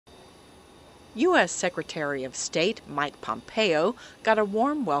U.S. Secretary of State Mike Pompeo got a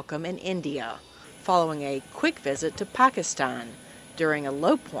warm welcome in India, following a quick visit to Pakistan during a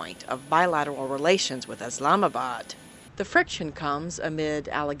low point of bilateral relations with Islamabad. The friction comes amid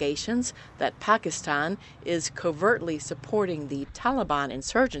allegations that Pakistan is covertly supporting the Taliban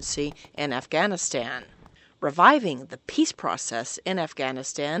insurgency in Afghanistan. Reviving the peace process in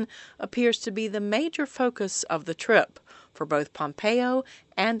Afghanistan appears to be the major focus of the trip for both Pompeo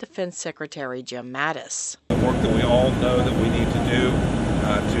and Defense Secretary Jim Mattis. The work that we all know that we need to do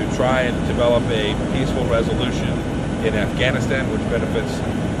to try and develop a peaceful resolution in Afghanistan, which benefits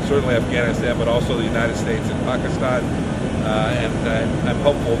certainly Afghanistan, but also the United States and Pakistan. And I'm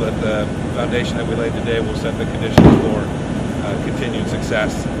hopeful that the foundation that we laid today will set the conditions for continued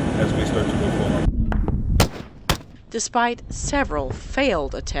success as we start to move forward. Despite several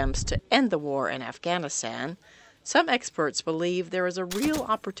failed attempts to end the war in Afghanistan, some experts believe there is a real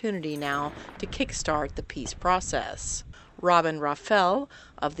opportunity now to kickstart the peace process. Robin Raffel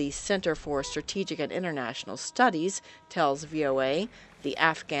of the Center for Strategic and International Studies tells VOA the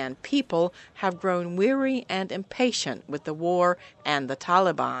Afghan people have grown weary and impatient with the war and the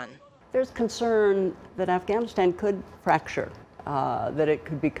Taliban. There's concern that Afghanistan could fracture, that it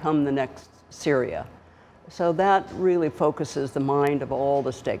could become the next Syria. So that really focuses the mind of all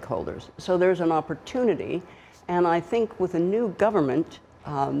the stakeholders. So there's an opportunity, and I think with a new government,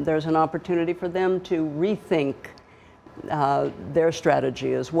 there's an opportunity for them to rethink their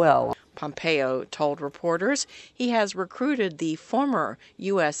strategy as well. Pompeo told reporters he has recruited the former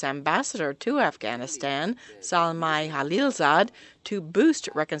U.S. ambassador to Afghanistan, Saine Khalilzad, to boost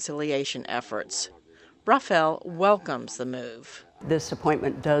reconciliation efforts. Raffel welcomes the move. This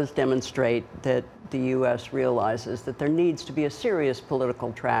appointment does demonstrate that the U.S. realizes that there needs to be a serious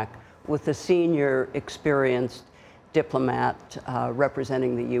political track with a senior, experienced diplomat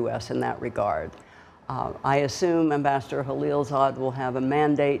representing the U.S. in that regard. I assume Ambassador Khalilzad will have a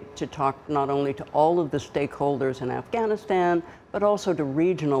mandate to talk not only to all of the stakeholders in Afghanistan, but also to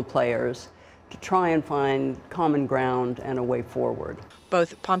regional players to try and find common ground and a way forward.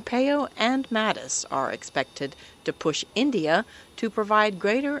 Both Pompeo and Mattis are expected to push India to provide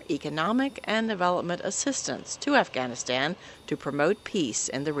greater economic and development assistance to Afghanistan to promote peace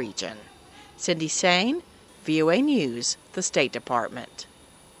in the region. Saine, VOA News, the State Department.